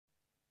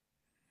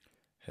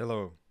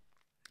Hello.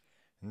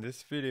 In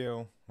this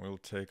video, we'll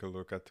take a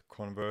look at the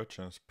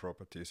convergence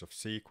properties of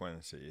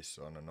sequences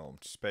on a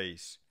normed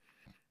space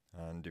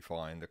and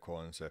define the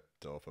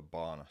concept of a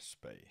Banach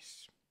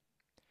space.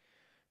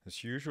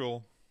 As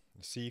usual,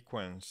 the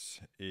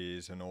sequence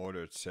is an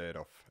ordered set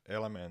of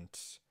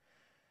elements,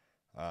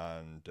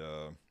 and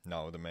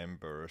now the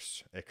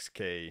members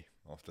xk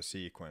of the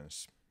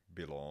sequence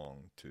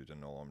belong to the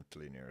normed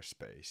linear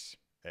space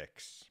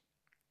X.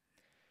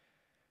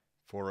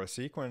 For a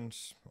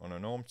sequence on a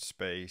normed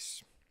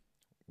space,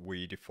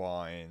 we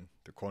define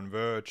the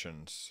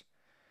convergence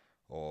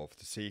of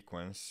the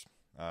sequence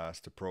as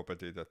the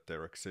property that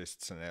there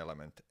exists an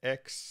element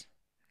x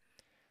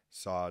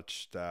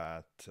such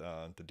that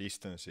the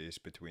distances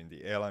between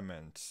the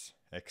elements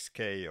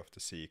xk of the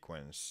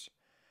sequence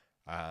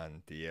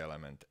and the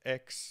element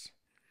x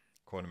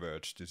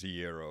converge to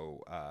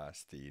 0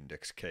 as the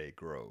index k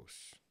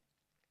grows.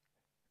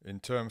 In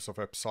terms of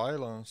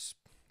epsilons,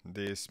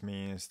 this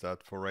means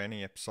that for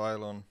any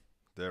epsilon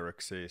there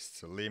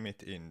exists a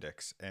limit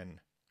index n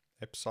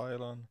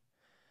epsilon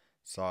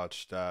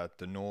such that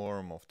the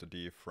norm of the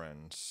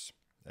difference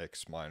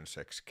x minus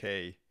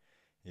xk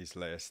is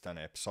less than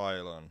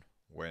epsilon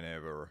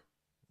whenever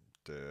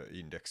the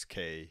index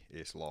k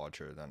is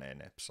larger than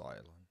n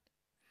epsilon.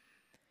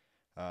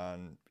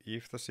 And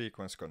if the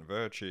sequence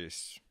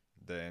converges,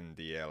 then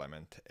the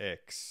element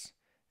x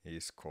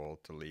is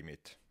called the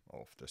limit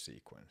of the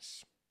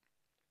sequence.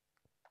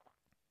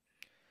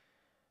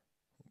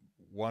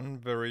 One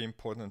very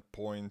important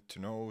point to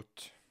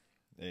note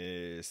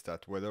is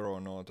that whether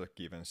or not a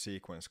given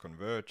sequence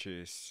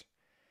converges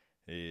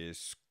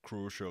is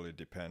crucially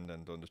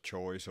dependent on the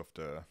choice of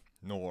the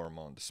norm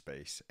on the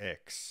space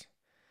X,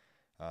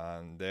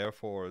 and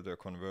therefore the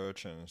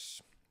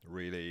convergence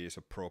really is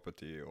a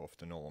property of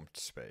the normed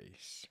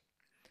space.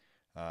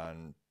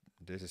 And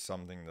this is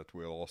something that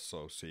we'll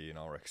also see in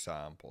our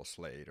examples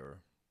later,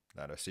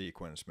 that a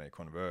sequence may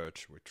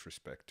converge with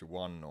respect to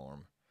one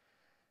norm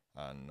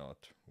and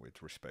not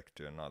with respect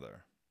to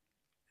another.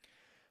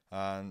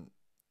 And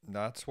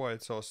that's why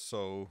it's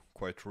also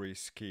quite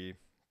risky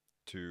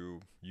to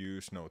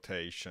use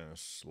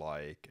notations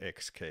like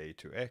xk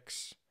to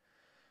x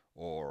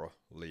or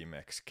lim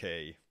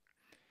xk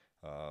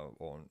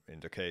in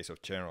the case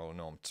of general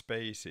normed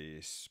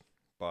spaces,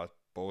 but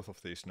both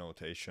of these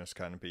notations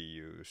can be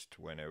used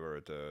whenever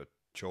the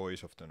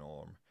choice of the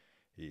norm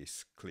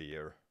is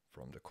clear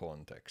from the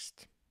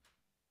context.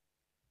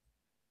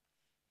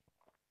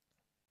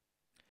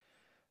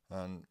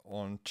 And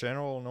on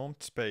general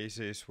normed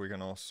spaces, we can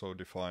also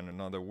define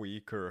another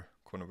weaker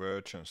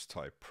convergence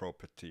type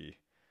property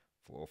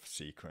of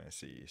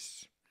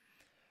sequences.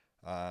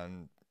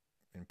 And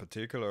in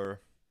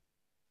particular,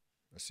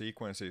 a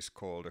sequence is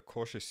called a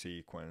Cauchy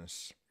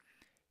sequence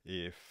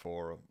if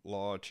for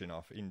large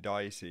enough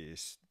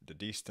indices the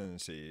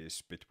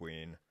distances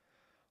between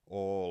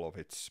all of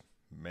its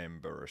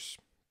members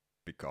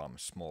become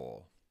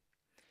small.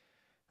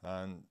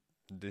 And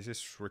this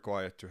is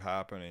required to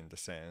happen in the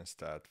sense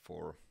that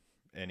for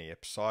any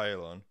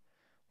epsilon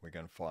we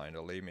can find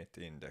a limit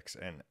index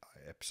n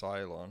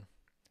epsilon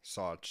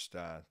such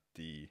that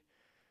the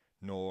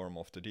norm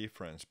of the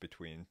difference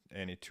between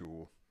any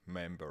two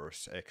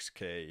members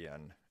xk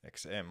and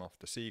xm of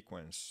the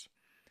sequence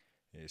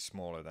is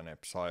smaller than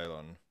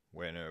epsilon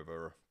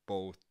whenever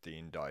both the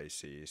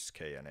indices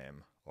k and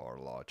m are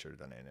larger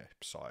than n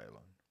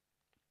epsilon.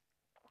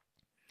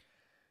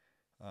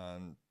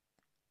 And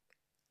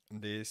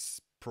this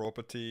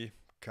property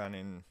can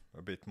in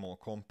a bit more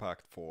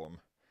compact form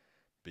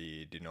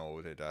be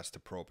denoted as the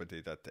property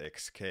that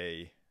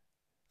xk,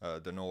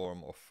 the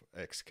norm of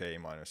xk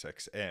minus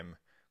xm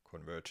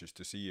converges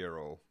to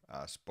 0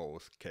 as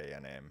both k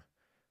and m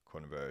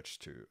converge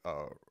to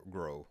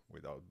grow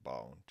without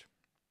bound.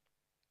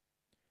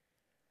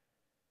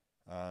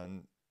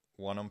 And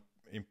one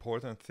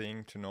important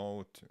thing to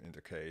note in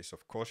the case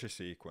of Cauchy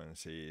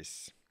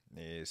sequences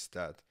is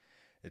that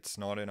it's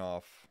not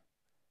enough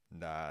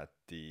that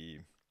the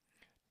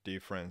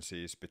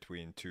differences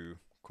between two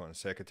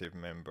consecutive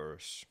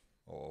members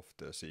of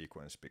the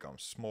sequence become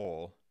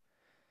small,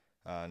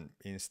 and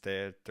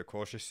instead the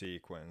Cauchy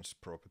sequence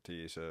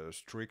property is a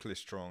strictly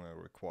stronger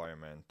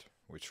requirement,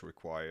 which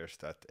requires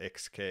that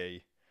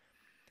xk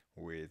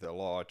with a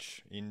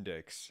large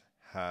index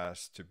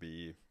has to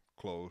be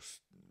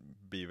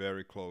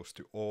very close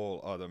to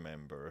all other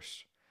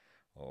members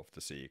of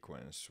the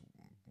sequence,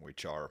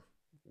 which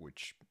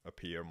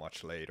appear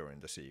much later in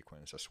the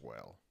sequence as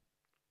well.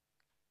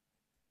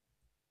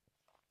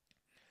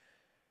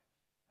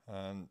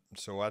 And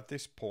so at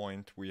this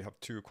point we have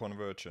two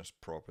convergence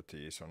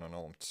properties on a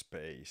normed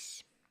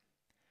space.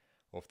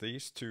 Of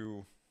these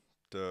two,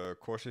 the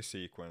Cauchy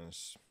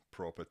sequence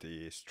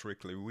property is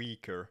strictly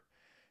weaker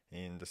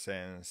in the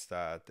sense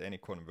that any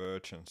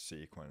convergence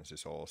sequence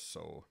is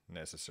also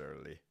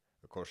necessarily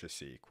a Cauchy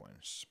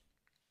sequence.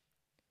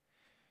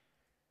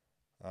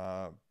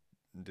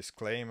 This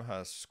claim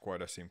has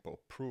quite a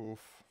simple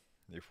proof.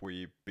 If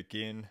we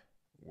begin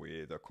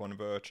with a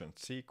convergent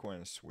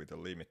sequence with a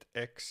limit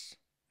x,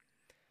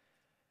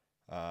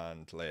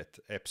 and let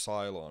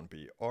epsilon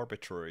be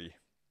arbitrary,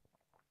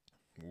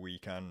 we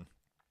can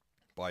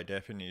by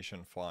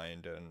definition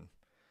find an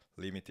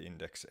limit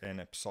index n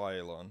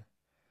epsilon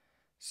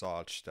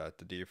such that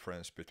the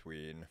difference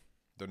between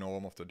the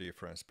norm of the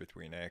difference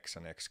between x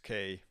and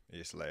xk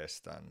is less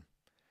than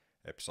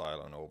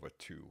epsilon over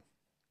 2.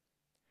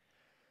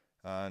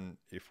 And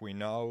if we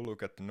now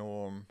look at the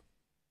norm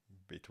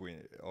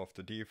of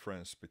the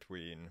difference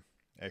between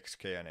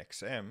xk and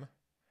xm,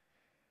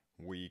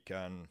 we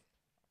can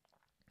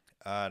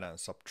add and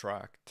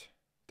subtract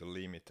the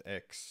limit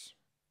x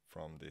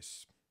from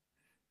this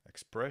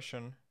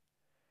expression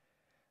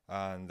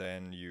and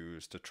then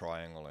use the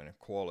triangle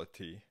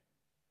inequality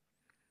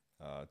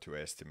to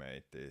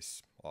estimate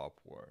this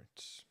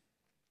upwards.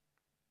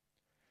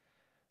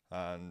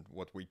 And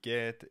what we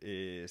get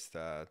is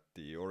that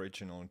the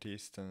original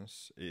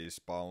distance is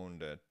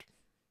bounded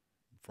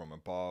from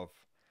above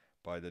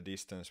by the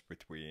distance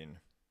between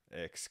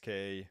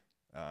xk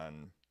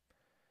and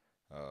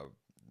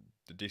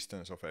the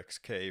distance of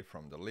xk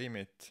from the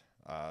limit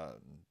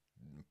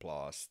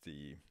plus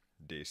the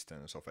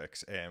distance of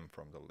xm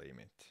from the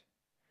limit.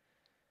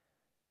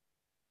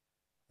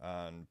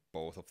 And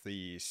both of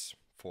these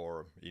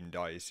for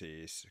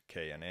indices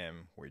k and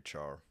m, which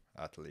are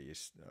at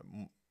least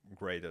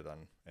greater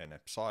than n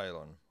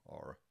epsilon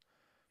or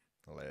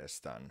less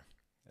than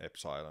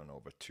epsilon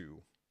over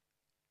 2.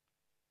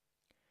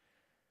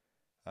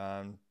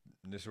 And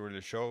this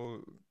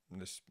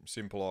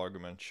simple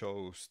argument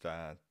shows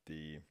that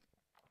the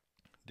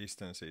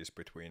distances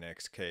between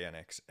xk and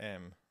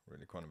xm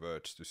really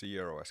converge to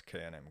 0 as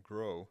k and m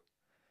grow,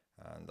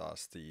 and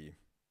thus the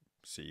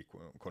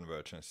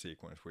convergence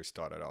sequence we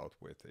started out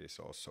with is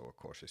also a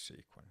Cauchy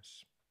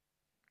sequence.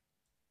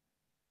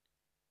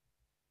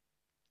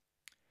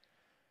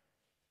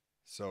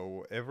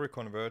 So every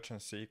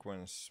convergence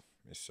sequence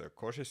is a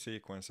Cauchy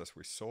sequence, as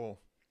we saw,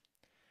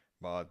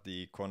 but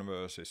the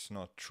converse is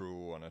not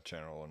true on a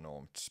general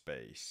normed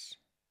space.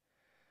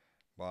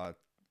 But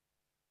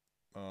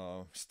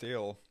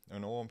still, a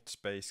normed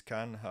space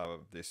can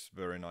have this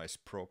very nice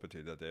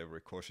property that every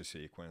Cauchy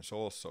sequence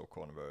also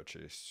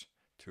converges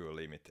to a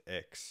limit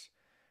x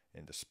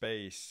in the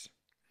space,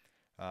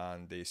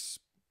 and this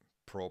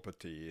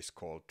property is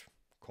called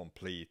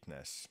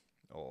completeness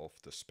of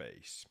the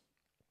space.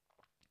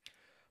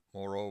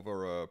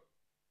 Moreover, a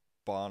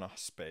Banach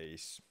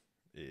space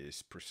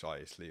is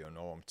precisely a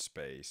normed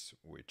space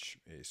which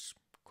is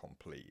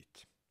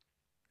complete.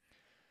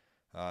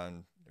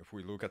 And if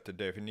we look at the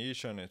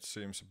definition, it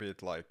seems a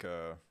bit like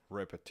a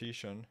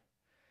repetition,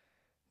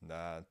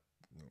 that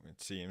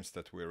it seems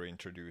that we're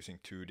introducing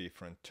two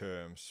different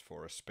terms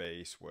for a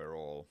space where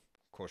all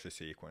Cauchy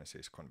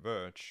sequences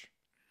converge.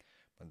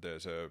 But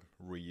there's a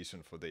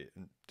reason for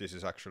this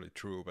is actually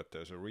true, but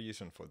there's a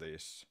reason for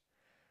this.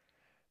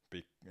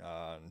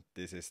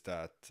 This is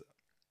that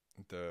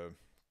the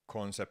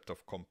concept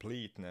of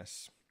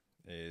completeness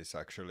is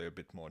actually a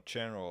bit more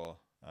general,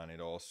 and it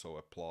also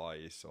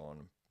applies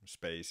on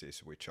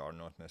spaces which are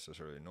not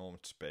necessarily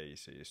normed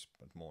spaces,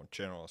 but more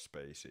general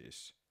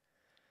spaces.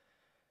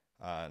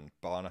 And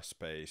Banach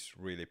space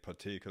really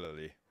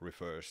particularly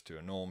refers to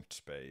a normed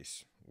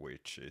space,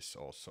 which is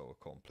also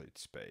a complete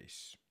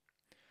space.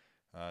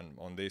 And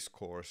on this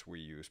course we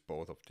use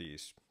both of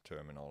these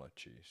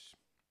terminologies.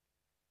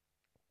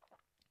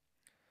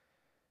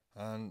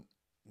 And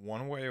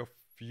one way of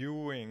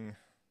viewing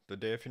the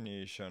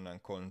definition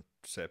and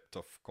concept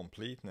of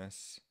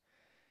completeness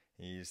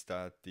is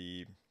that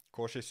the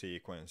Cauchy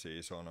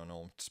sequences on a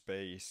normed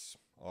space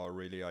are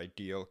really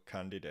ideal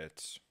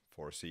candidates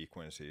for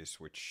sequences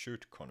which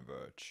should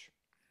converge,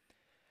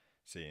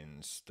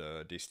 since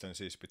the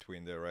distances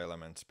between their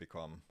elements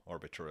become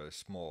arbitrarily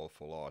small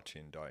for large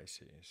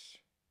indices.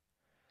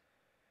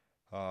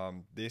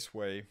 This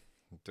way,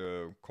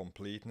 the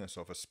completeness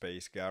of a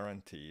space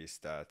guarantees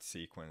that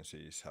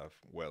sequences have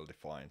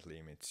well-defined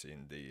limits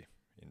in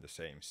the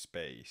same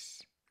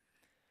space.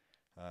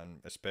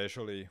 And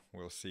especially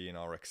we'll see in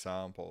our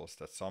examples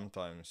that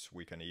sometimes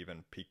we can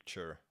even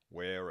picture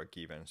where a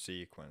given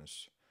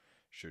sequence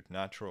should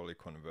naturally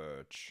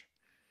converge,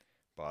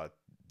 but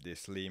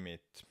this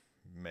limit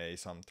may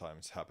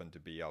sometimes happen to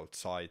be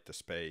outside the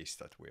space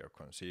that we are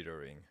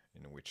considering,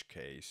 in which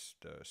case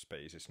the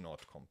space is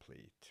not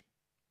complete.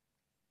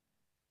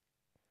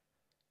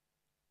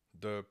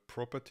 The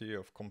property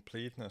of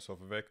completeness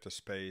of a vector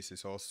space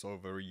is also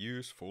very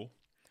useful,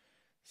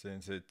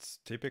 since it's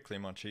typically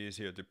much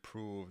easier to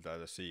prove that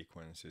a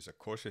sequence is a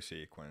Cauchy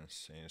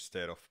sequence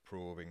instead of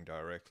proving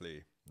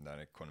directly that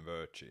it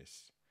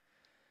converges.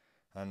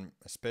 And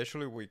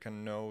especially we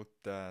can note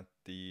that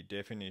the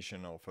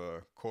definition of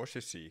a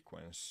Cauchy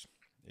sequence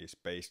is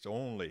based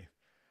only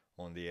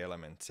on the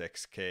elements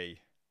xk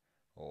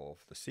of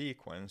the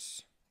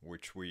sequence,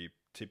 which we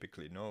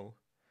typically know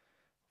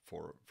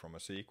from a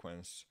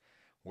sequence,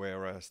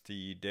 whereas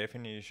the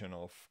definition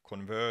of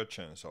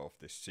convergence of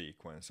this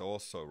sequence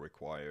also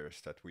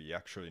requires that we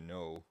actually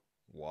know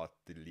what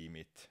the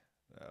limit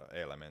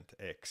element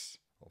x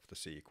of the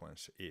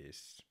sequence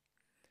is.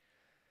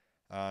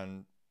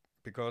 And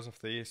because of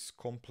this,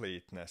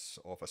 completeness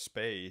of a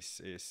space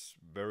is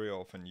very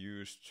often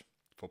used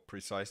for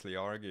precisely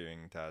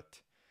arguing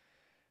that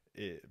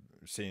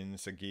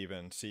since a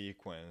given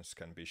sequence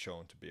can be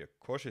shown to be a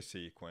Cauchy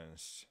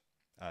sequence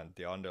and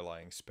the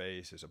underlying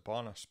space is a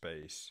Banach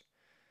space,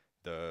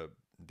 the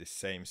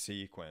same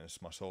sequence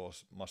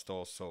must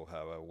also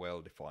have a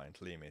well-defined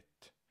limit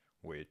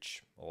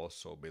which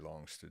also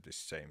belongs to this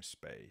same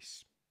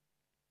space.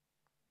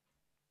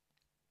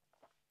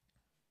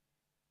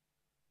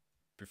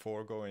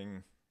 Before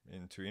going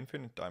into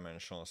infinite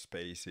dimensional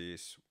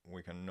spaces,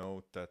 we can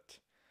note that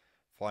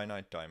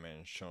finite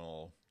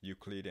dimensional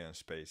Euclidean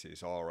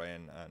spaces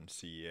Rn and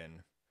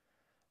Cn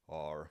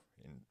are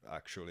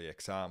actually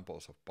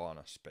examples of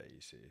Banach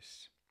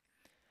spaces.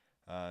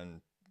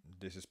 And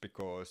this is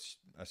because,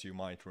 as you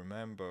might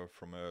remember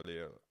from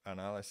earlier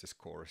analysis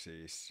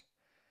courses,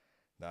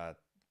 that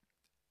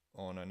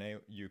on a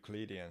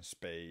Euclidean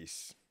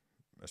space,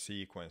 a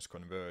sequence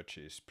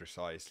converges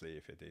precisely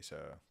if it is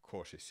a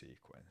Cauchy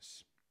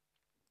sequence.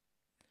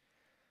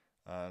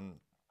 And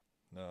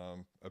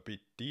a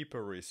bit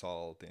deeper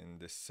result in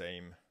this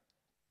same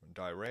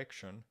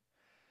direction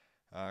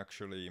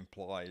actually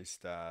implies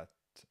that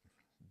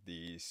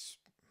these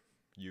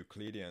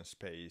Euclidean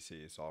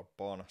spaces are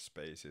Banach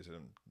spaces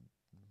and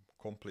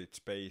complete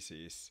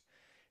spaces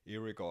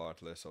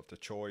irregardless of the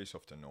choice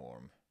of the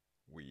norm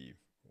we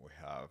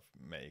have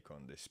make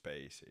on these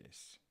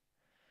spaces.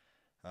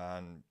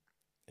 And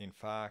in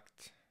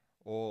fact,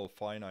 all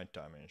finite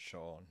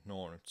dimensional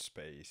normed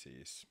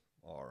spaces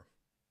are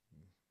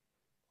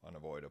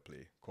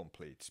unavoidably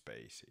complete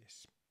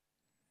spaces.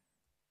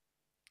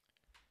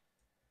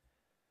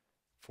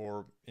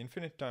 For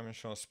infinite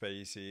dimensional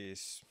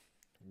spaces,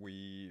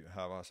 we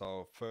have as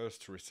our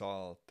first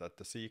result that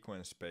the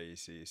sequence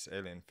spaces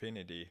L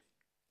infinity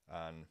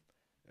and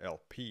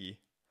LP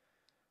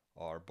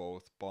are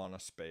both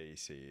Banach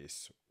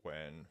spaces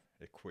when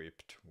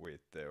equipped with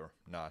their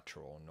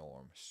natural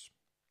norms.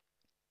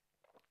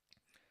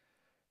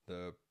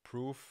 The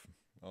proof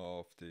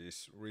of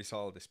this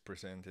result is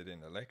presented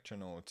in the lecture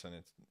notes, and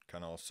it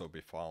can also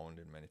be found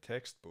in many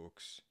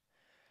textbooks.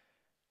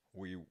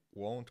 We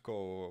won't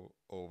go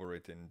over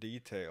it in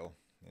detail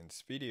in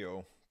this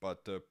video,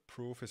 but the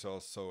proof is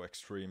also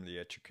extremely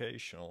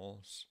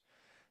educational,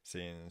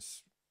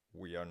 since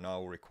we are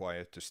now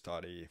required to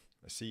study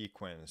a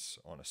sequence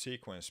on a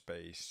sequence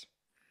space,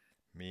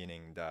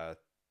 meaning that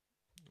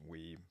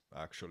we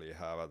actually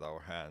have at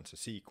our hands a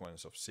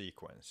sequence of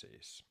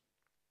sequences.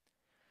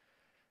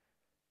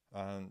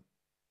 And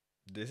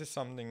this is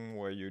something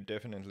where you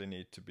definitely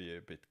need to be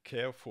a bit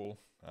careful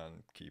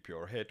and keep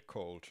your head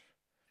cold,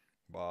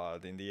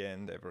 but in the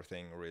end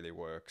everything really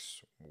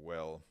works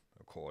well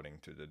according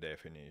to the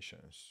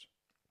definitions.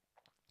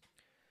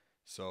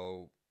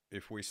 So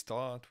if we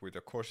start with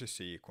a Cauchy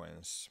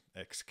sequence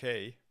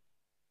xk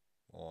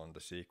on the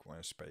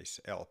sequence space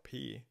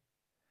LP,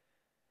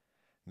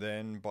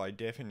 then by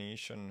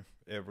definition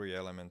every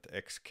element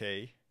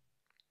xk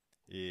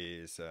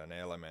is an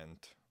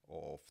element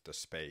of the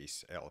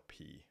space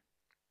LP.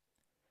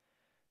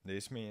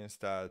 This means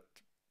that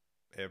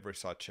every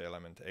such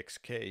element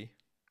xk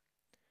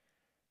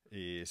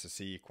is a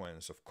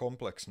sequence of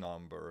complex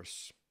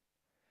numbers,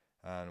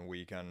 and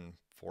we can,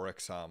 for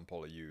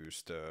example,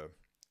 use the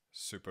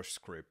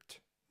superscript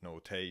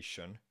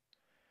notation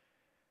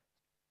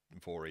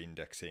for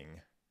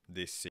indexing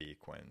this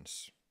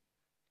sequence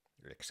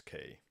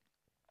xk.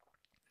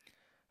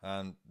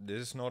 And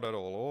this is not at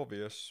all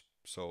obvious,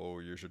 so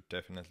you should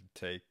definitely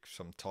take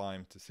some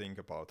time to think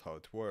about how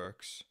it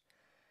works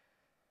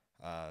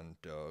and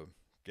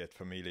get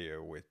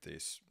familiar with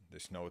this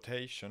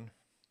notation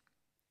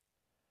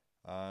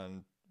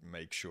and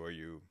make sure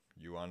you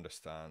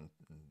understand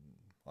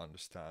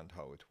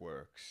how it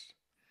works.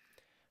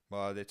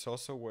 But it's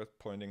also worth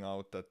pointing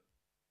out that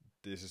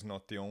this is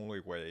not the only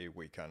way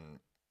we can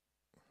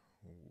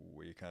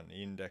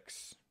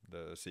index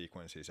the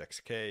sequences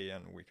xk,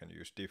 and we can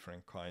use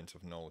different kinds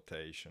of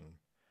notation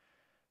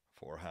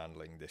for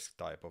handling this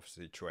type of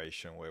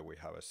situation where we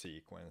have a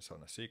sequence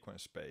on a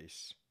sequence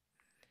space.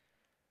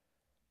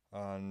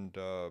 And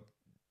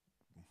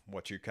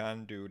what you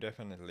can do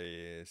definitely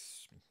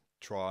is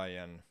try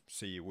and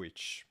see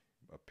which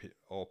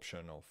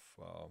option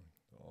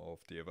of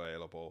the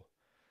available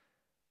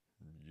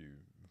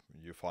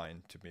you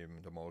find to be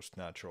the most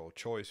natural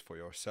choice for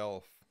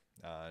yourself,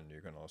 and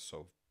you can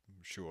also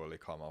surely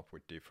come up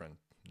with different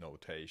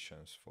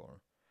notations for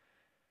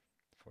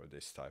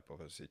this type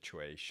of a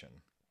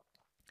situation.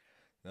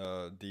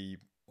 The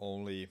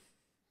only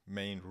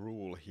main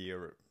rule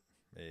here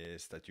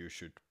is that you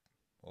should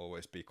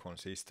always be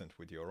consistent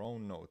with your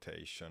own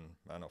notation,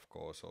 and of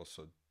course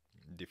also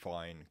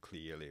define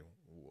clearly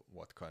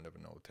what kind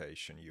of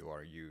notation you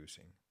are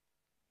using.